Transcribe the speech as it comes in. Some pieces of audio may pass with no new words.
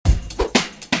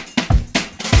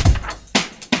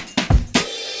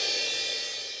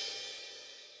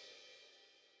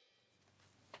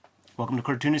Welcome to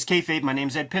Cartoonist Kayfabe. My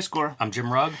name's Ed Piskor. I'm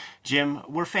Jim Rugg. Jim,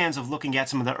 we're fans of looking at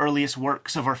some of the earliest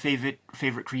works of our favorite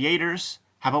creators.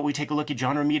 How about we take a look at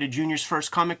John Romita Jr.'s first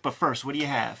comic? But first, what do you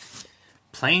have?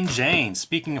 Plain Jane.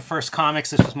 Speaking of first comics,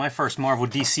 this was my first Marvel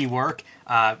DC work.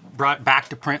 Brought back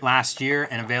to print last year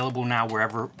and available now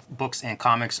wherever books and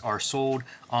comics are sold,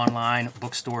 online,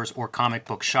 bookstores, or comic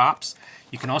book shops.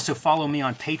 You can also follow me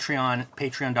on Patreon,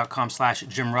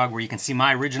 patreon.com/JimRugg, where you can see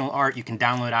my original art. You can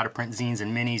download out-of-print zines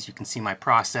and minis. You can see my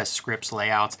process, scripts,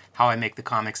 layouts, how I make the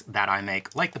comics that I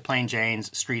make, like the Plain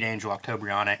Janes, Street Angel,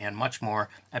 Octobriana, and much more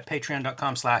at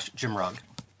patreon.com/JimRugg.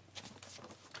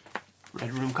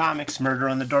 Red Room Comics, Murder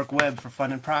on the Dark Web for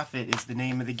Fun and Profit is the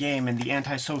name of the game, and the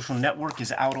Antisocial Network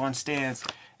is out on stands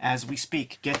as we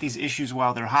speak. Get these issues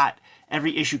while they're hot.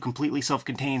 Every issue completely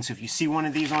self-contained, so if you see one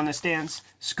of these on the stands,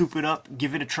 scoop it up,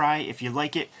 give it a try. If you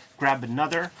like it, grab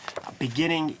another.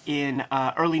 Beginning in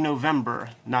early November,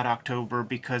 not October,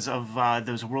 because of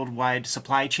those worldwide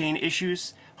supply chain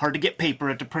issues. Hard to get paper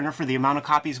at the printer for the amount of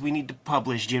copies we need to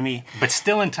publish, Jimmy. But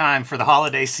still in time for the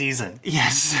holiday season.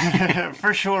 Yes,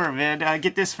 for sure, man.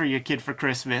 Get this for your kid for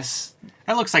Christmas.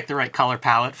 That looks like the right color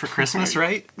palette for Christmas,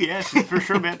 right? Yes, for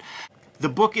sure, man. The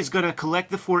book is going to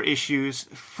collect the 4 issues,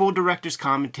 full director's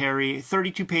commentary,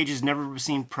 32 pages, never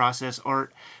seen process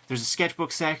art. There's a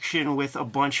sketchbook section with a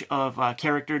bunch of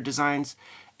character designs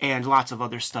and lots of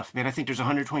other stuff, man. I think there's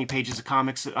 120 pages of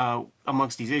comics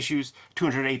amongst these issues,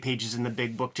 208 pages in the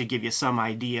big book to give you some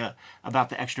idea about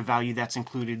the extra value that's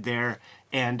included there.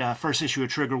 And first issue of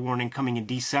Trigger Warning coming in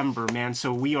December, man.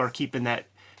 So we are keeping that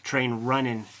train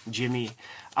running, Jimmy.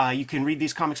 You can read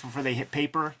these comics before they hit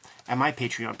paper at my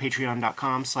Patreon,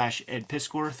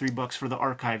 patreon.com/EdPiskor. $3 for the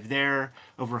archive there.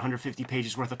 Over 150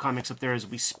 pages worth of comics up there as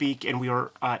we speak. And we are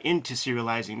into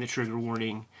serializing the Trigger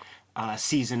Warning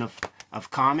season of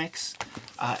comics.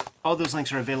 All those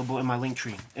links are available in my link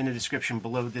tree in the description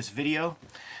below this video.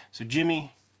 So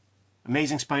Jimmy,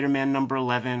 Amazing Spider-Man number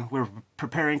 11. We're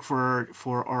preparing for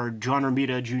our John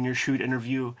Romita Jr. shoot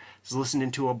interview. I was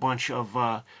listening to a bunch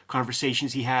of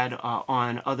conversations he had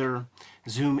on other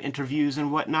Zoom interviews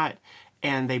and whatnot,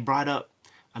 and they brought up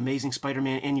Amazing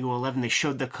Spider-Man Annual 11. They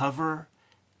showed the cover,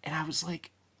 and I was like,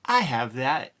 I have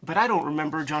that, but I don't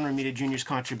remember John Romita Jr.'s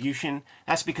contribution.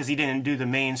 That's because he didn't do the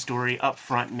main story up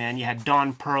front, man. You had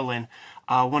Don Perlin,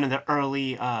 one of the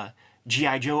early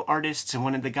G.I. Joe artists and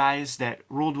one of the guys that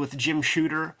ruled with Jim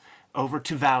Shooter over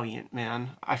to Valiant,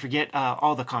 man. I forget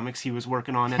all the comics he was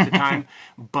working on at the time,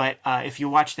 but if you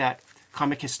watch that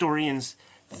Comic Historian's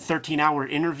 13-hour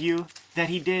interview that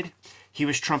he did, he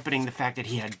was trumpeting the fact that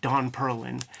he had Don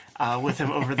Perlin with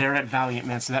him over there at Valiant,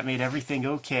 man, so that made everything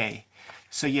okay.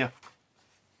 So you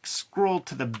scroll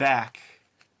to the back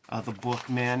of the book,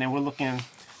 man, and we're looking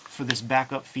for this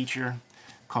backup feature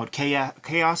called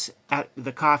Chaos at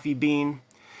the Coffee Bean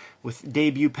with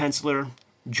debut penciler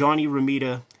Johnny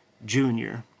Romita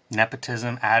Jr.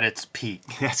 Nepotism at its peak.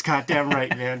 That's goddamn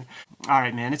right, man. All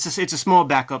right, man. It's a small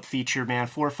backup feature, man.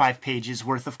 4 or 5 pages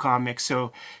worth of comics,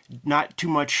 so not too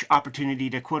much opportunity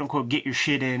to quote unquote get your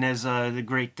shit in, as the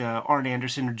great Arn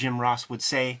Anderson or Jim Ross would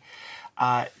say.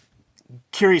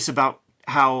 Curious about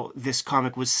how this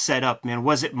comic was set up, man.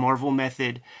 Was it Marvel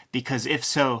method? Because if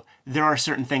so, there are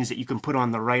certain things that you can put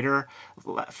on the writer.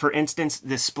 For instance,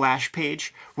 this splash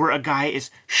page where a guy is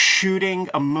shooting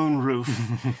a moonroof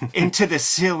into the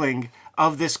ceiling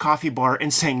of this coffee bar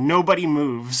and saying nobody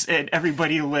moves and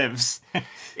everybody lives.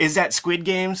 Is that Squid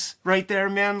Games right there,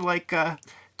 man? Like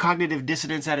cognitive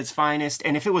dissonance at its finest.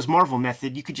 And if it was Marvel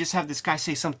method, you could just have this guy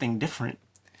say something different.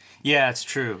 Yeah, it's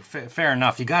true. Fair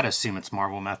enough. You got to assume it's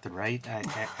Marvel method, right?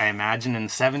 I imagine in the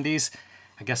 70s.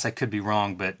 I guess I could be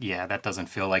wrong, but yeah, that doesn't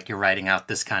feel like you're writing out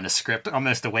this kind of script.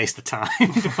 Almost a waste of time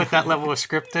to put that level of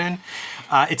script in.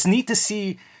 It's neat to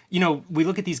see, we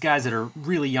look at these guys that are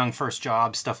really young, first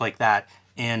jobs, stuff like that,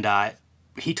 and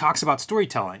he talks about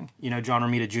storytelling, John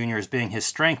Romita Jr. as being his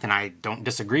strength, and I don't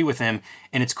disagree with him,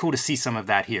 and it's cool to see some of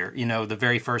that here. The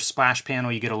very first splash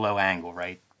panel, you get a low angle,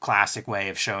 right? Classic way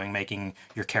of making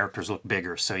your characters look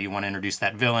bigger. So you want to introduce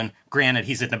that villain. Granted,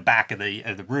 he's in the back of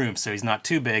the room, so he's not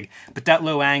too big, but that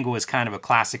low angle is kind of a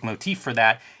classic motif for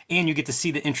that. And you get to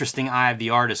see the interesting eye of the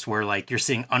artist where you're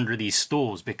seeing under these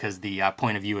stools because the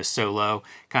point of view is so low,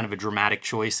 kind of a dramatic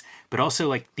choice, but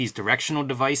also these directional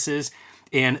devices.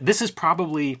 And this is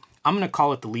probably, I'm going to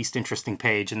call it the least interesting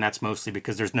page, and that's mostly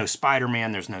because there's no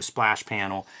Spider-Man, there's no splash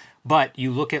panel. But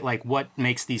you look at what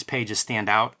makes these pages stand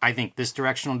out. I think this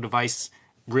directional device,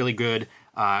 really good.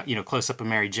 Close up of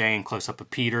Mary Jane, close up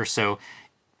of Peter. So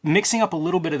mixing up a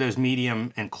little bit of those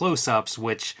medium and close-ups,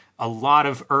 which a lot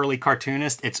of early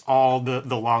cartoonists, it's all the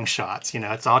long shots,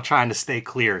 it's all trying to stay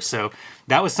clear. So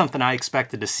that was something I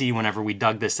expected to see whenever we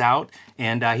dug this out,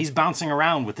 and he's bouncing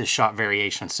around with his shot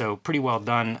variation, so pretty well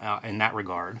done in that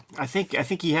regard. I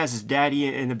think he has his daddy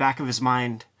in the back of his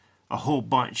mind a whole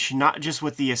bunch, not just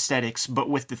with the aesthetics, but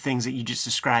with the things that you just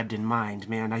described in mind,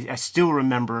 man. I still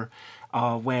remember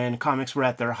when comics were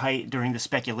at their height during the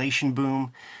speculation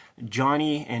boom.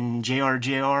 Johnny and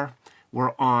JR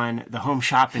were on the Home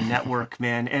Shopping Network,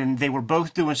 man, and they were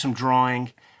both doing some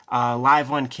drawing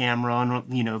live on camera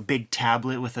on big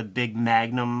tablet with a big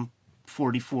Magnum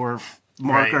 44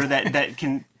 marker Right. that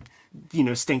can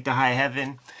stink to high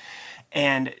heaven.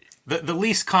 And the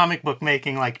least comic book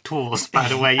making like tools, by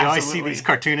the way. You always see Absolutely. these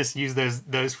cartoonists use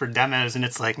those for demos, and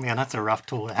it's like, man, that's a rough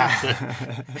tool to have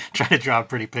to try to draw a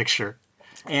pretty picture.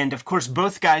 And of course,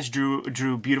 both guys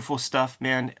drew beautiful stuff,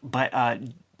 man. But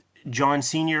John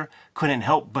Sr. couldn't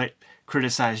help but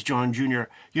criticize John Jr.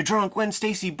 You're drawing Gwen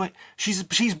Stacy, but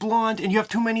she's blonde, and you have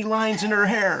too many lines in her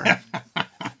hair.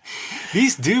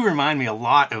 These do remind me a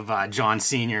lot of John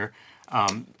Sr.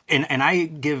 And I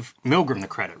give Milgram the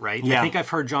credit, right? Yeah. I think I've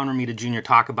heard John Romita Jr.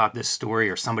 talk about this story,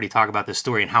 or somebody talk about this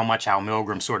story, and how much Al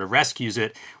Milgram sort of rescues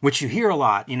it, which you hear a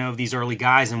lot, of these early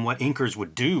guys and what inkers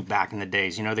would do back in the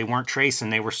days. They weren't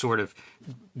tracing, they were sort of,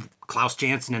 Klaus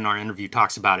Janson in our interview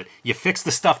talks about it. You fix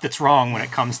the stuff that's wrong when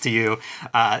it comes to you.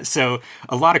 So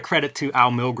a lot of credit to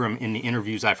Al Milgram in the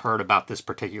interviews I've heard about this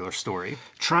particular story.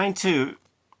 Trying to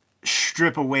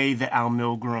strip away the Al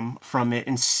Milgram from it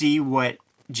and see what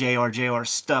JR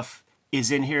stuff is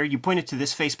in here. You pointed to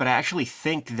this face, but I actually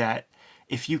think that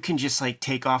if you can just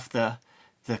take off the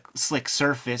slick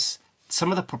surface,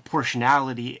 some of the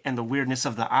proportionality and the weirdness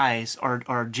of the eyes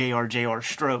are JR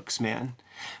strokes, man.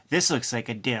 This looks like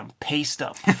a damn paste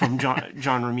up from John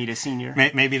Romita Sr.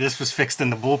 Maybe this was fixed in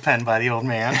the bullpen by the old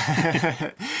man.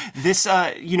 This,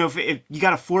 if you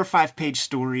got a 4 or 5 page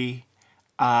story,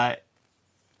 kind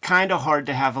of hard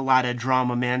to have a lot of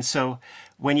drama, man. So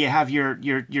when you have your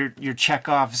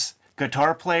Chekhov's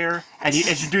guitar player and you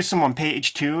introduce him on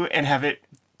page 2 and have it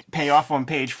pay off on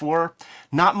page 4,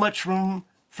 not much room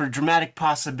for dramatic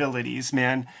possibilities,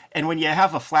 man. And when you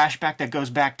have a flashback that goes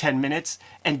back 10 minutes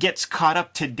and gets caught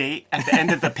up to date at the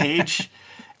end of the page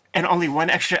and only one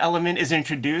extra element is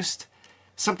introduced,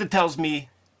 something tells me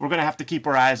we're going to have to keep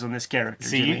our eyes on this character.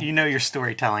 See, Jimmy. you know your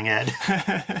storytelling, Ed.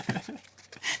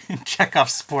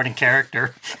 Chekhov's supporting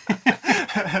character.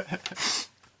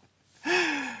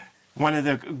 One of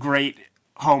the great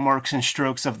hallmarks and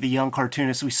strokes of the young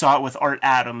cartoonist. We saw it with Art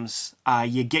Adams.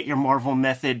 You get your Marvel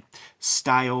Method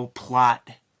style plot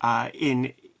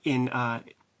in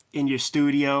your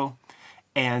studio,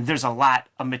 and there's a lot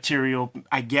of material,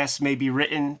 I guess, maybe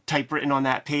typewritten on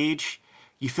that page.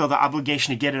 You feel the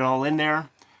obligation to get it all in there.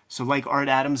 So, like Art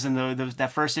Adams in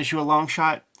that first issue of Long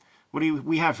Shot, what do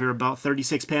we have here? About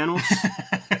 36 panels.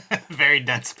 Very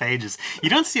dense pages. You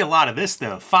don't see a lot of this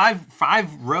though.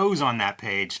 Five rows on that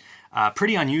page.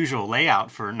 Pretty unusual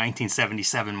layout for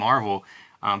 1977 Marvel.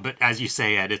 But as you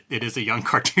say, Ed, it is a young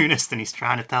cartoonist, and he's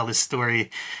trying to tell his story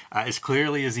as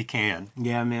clearly as he can.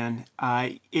 Yeah, man.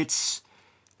 It's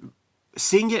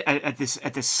seeing it at this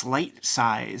slight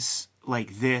size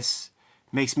like this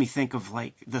makes me think of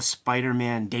the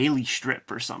Spider-Man daily strip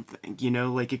or something.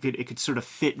 It could sort of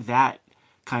fit that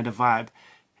kind of vibe.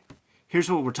 Here's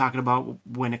what we're talking about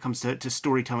when it comes to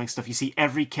storytelling stuff. You see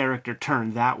every character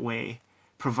turn that way,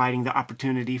 providing the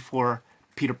opportunity for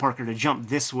Peter Parker to jump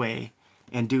this way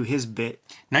and do his bit.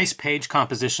 Nice page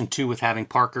composition too, with having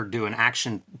Parker do an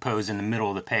action pose in the middle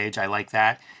of the page. I like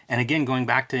that. And again, going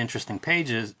back to interesting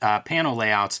pages, panel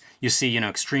layouts, you see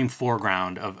extreme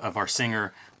foreground of our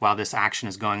singer while this action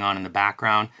is going on in the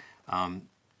background. I'm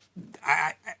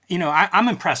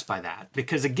impressed by that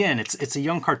because again, it's a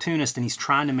young cartoonist and he's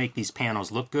trying to make these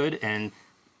panels look good and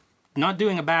not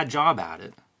doing a bad job at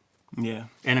it. Yeah.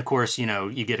 And of course,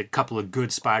 you get a couple of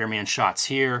good Spider-Man shots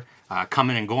here,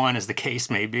 coming and going as the case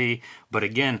may be. But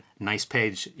again, nice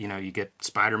page. You get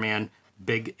Spider-Man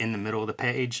big in the middle of the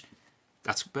page.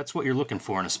 That's what you're looking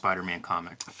for in a Spider-Man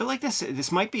comic. I feel like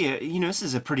this might be this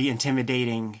is a pretty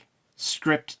intimidating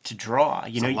script to draw.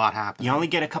 There's a lot happening. You only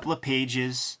get a couple of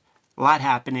pages, a lot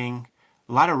happening,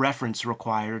 a lot of reference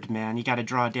required, man. You got to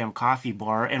draw a damn coffee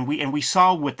bar, and we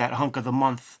saw what that hunk of the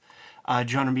month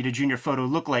John Romita Jr. photo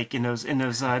looked like in those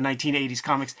 1980s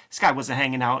comics. This guy wasn't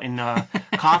hanging out in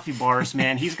coffee bars,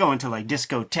 man. He's going to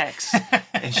discotheques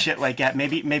and shit like that.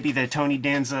 Maybe the Tony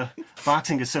Danza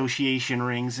boxing association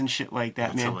rings and shit like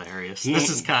that, That's man. hilarious. This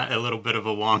is kind of a little bit of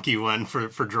a wonky one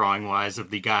for drawing wise of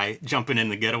the guy jumping in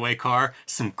the getaway car.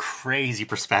 Some crazy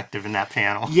perspective in that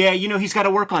panel. Yeah, he's got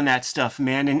to work on that stuff,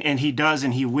 man, and he does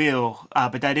and he will.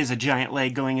 But that is a giant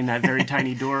leg going in that very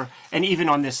tiny door. And even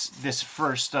on this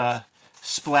first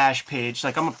splash page,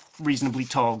 like I'm a reasonably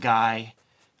tall guy.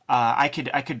 I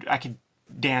could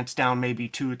dance down maybe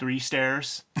 2 or 3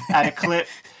 stairs at a clip.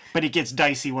 But it gets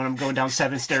dicey when I'm going down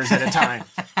 7 stairs at a time.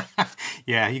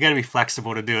 Yeah, you got to be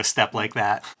flexible to do a step like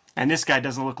that. And this guy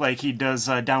doesn't look like he does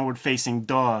downward facing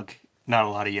dog. Not a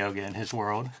lot of yoga in his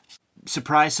world.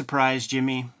 Surprise, surprise,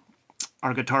 Jimmy.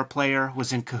 Our guitar player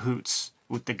was in cahoots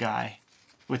with the guy,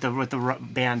 with the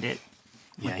bandit.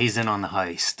 Yeah, he's in on the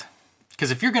heist.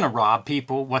 Because if you're going to rob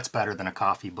people, what's better than a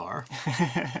coffee bar?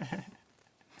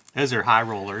 Those are high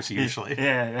rollers usually.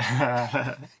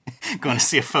 Yeah. Going to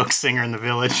see a folk singer in the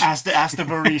village. Ask the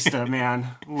barista, man,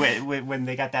 when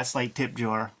they got that slight tip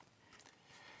jar.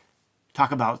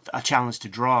 Talk about a challenge to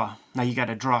draw. Now you got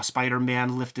to draw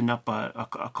Spider-Man lifting up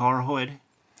a car hood.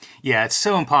 Yeah, it's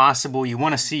so impossible. You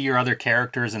want to see your other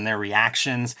characters and their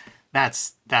reactions.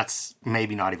 That's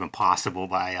maybe not even possible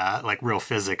by like real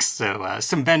physics. So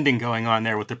some bending going on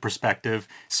there with the perspective.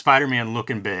 Spider-Man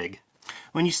looking big.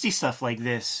 When you see stuff like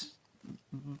this,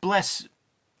 bless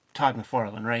Todd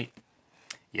McFarlane, right?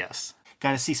 Yes.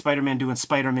 Got to see Spider-Man doing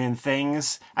Spider-Man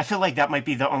things. I feel like that might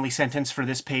be the only sentence for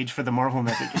this page for the Marvel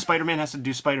method. Spider-Man has to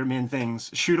do Spider-Man things.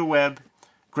 Shoot a web,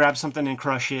 grab something and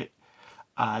crush it.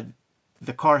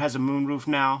 The car has a moonroof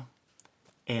now,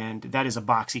 and that is a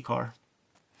boxy car.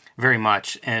 Very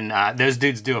much. And those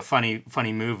dudes do a funny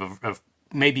move of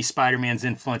maybe Spider-Man's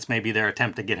influence, maybe their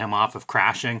attempt to get him off of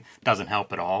crashing. Doesn't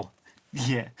help at all.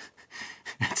 Yeah.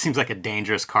 It seems like a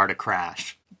dangerous car to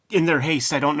crash. In their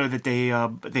haste, I don't know that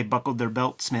they buckled their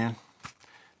belts, man.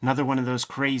 Another one of those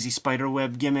crazy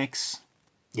spiderweb gimmicks.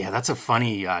 Yeah, that's a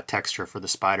funny texture for the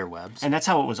spider webs. And that's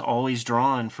how it was always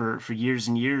drawn for years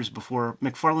and years before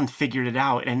McFarlane figured it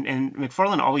out. And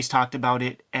McFarlane always talked about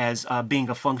it as being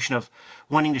a function of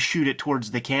wanting to shoot it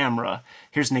towards the camera.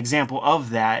 Here's an example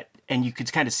of that, and you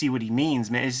could kind of see what he means,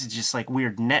 man. This is just like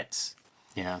weird nets.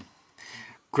 Yeah.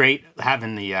 Great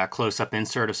having the close-up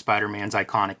insert of Spider-Man's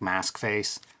iconic mask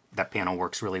face. That panel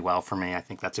works really well for me. I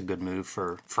think that's a good move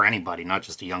for anybody, not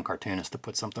just a young cartoonist, to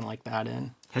put something like that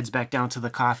in. Heads back down to the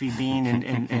coffee bean,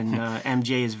 and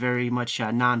MJ is very much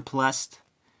nonplussed.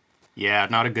 Yeah,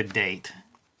 not a good date.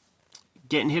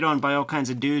 Getting hit on by all kinds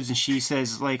of dudes, and she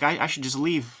says, like, I should just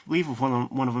leave with one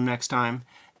of them next time,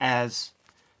 as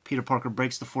Peter Parker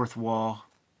breaks the fourth wall,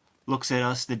 looks at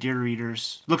us, the dear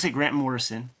readers, looks at Grant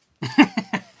Morrison.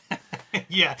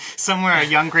 Yeah, somewhere a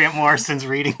young Grant Morrison's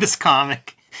reading this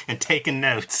comic and taking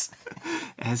notes.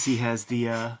 As he has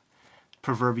the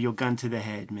proverbial gun to the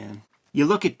head, man. You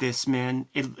look at this, man,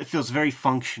 it feels very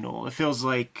functional. It feels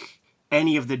like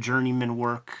any of the journeyman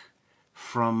work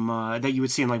from that you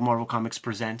would see in like Marvel Comics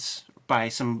Presents by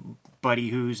somebody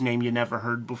whose name you never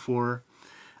heard before.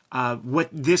 What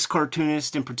this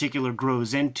cartoonist in particular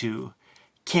grows into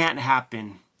can't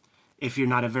happen if you're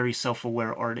not a very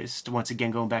self-aware artist. Once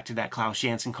again, going back to that Klaus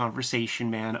Janson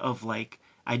conversation, man, of like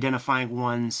identifying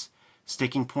one's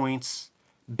sticking points,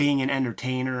 being an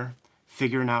entertainer,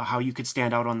 figuring out how you could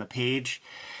stand out on the page.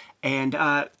 And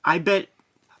I bet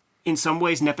in some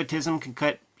ways nepotism can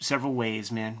cut several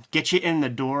ways, man. Get you in the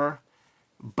door,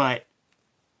 but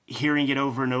hearing it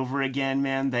over and over again,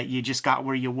 man, that you just got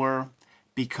where you were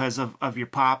because of your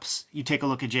pops. You take a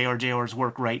look at JR's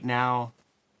work right now.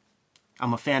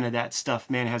 I'm a fan of that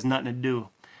stuff, man. It has nothing to do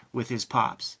with his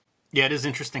pops. Yeah, it is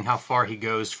interesting how far he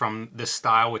goes from this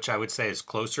style, which I would say is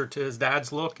closer to his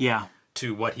dad's look, Yeah.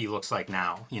 to what he looks like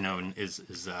now. You know, and is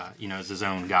his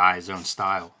own guy, his own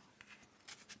style.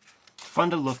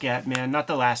 Fun to look at, man. Not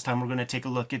the last time. We're going to take a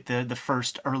look at the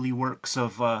first early works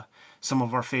of some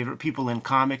of our favorite people in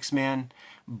comics, man.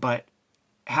 But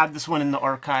had this one in the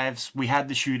archives. We had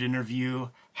the shoot interview.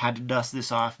 Had to dust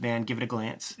this off, man. Give it a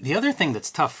glance. The other thing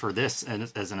that's tough for this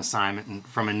as an assignment and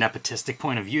from a nepotistic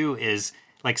point of view is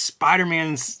like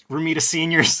Spider-Man's Romita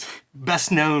Sr.'s best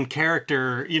known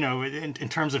character, you know, in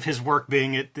terms of his work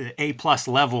being at the A+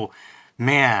 level.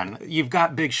 Man, you've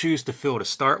got big shoes to fill to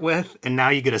start with, and now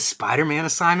you get a Spider-Man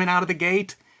assignment out of the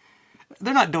gate.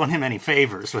 They're not doing him any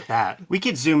favors with that. We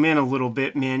could zoom in a little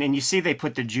bit, man, and you see they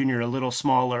put the junior a little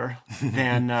smaller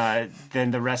than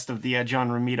the rest of the John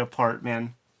Romita part,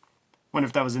 man. Wonder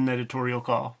if that was an editorial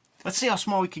call. Let's see how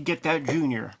small we could get that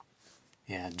junior.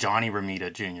 Yeah, Johnny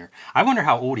Romita Jr. I wonder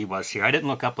how old he was here. I didn't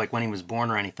look up like when he was born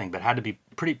or anything, but had to be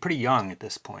pretty young at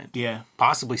this point. Yeah.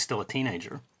 Possibly still a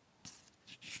teenager.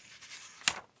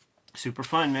 Super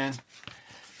fun, man.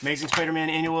 Amazing Spider-Man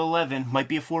Annual 11 might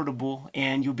be affordable,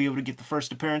 and you'll be able to get the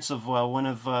first appearance of one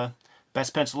of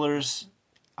best pencilers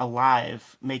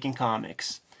alive making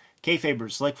comics.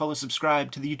 Kayfabers, like, follow,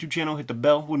 subscribe to the YouTube channel, hit the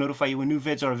bell. We'll notify you when new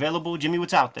vids are available. Jimmy,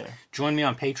 what's out there? Join me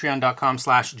on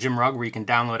patreon.com/JimRugg, where you can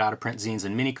download out-of-print zines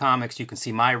and mini comics. You can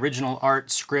see my original art,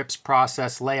 scripts,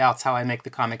 process, layouts, how I make the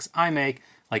comics I make,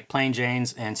 like Plain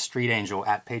Jane's and Street Angel,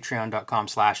 at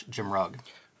patreon.com/JimRugg.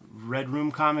 Red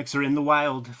Room comics are in the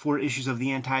wild. 4 issues of the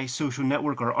Anti-Social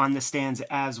Network are on the stands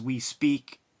as we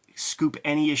speak. Scoop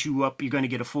any issue up. You're going to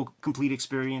get a full, complete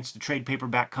experience. The trade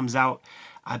paperback comes out,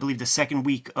 I believe, the second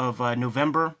week of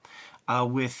November,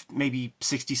 with maybe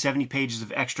 60, 70 pages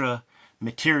of extra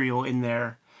material in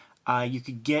there. You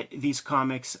could get these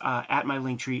comics at my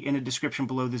Linktree in the description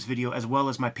below this video, as well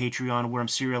as my Patreon, where I'm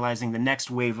serializing the next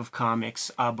wave of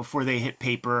comics before they hit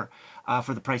paper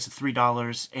for the price of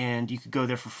 $3. And you could go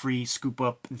there for free, scoop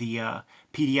up the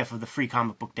PDF of the free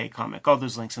Comic Book Day comic. All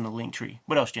those links in the Linktree.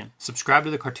 What else, Jim? Subscribe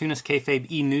to the Cartoonist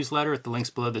Kayfabe e-newsletter at the links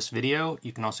below this video.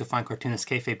 You can also find Cartoonist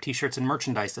Kayfabe t-shirts and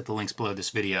merchandise at the links below this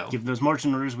video. Give those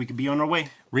marching orders. We could be on our way.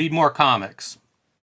 Read more comics.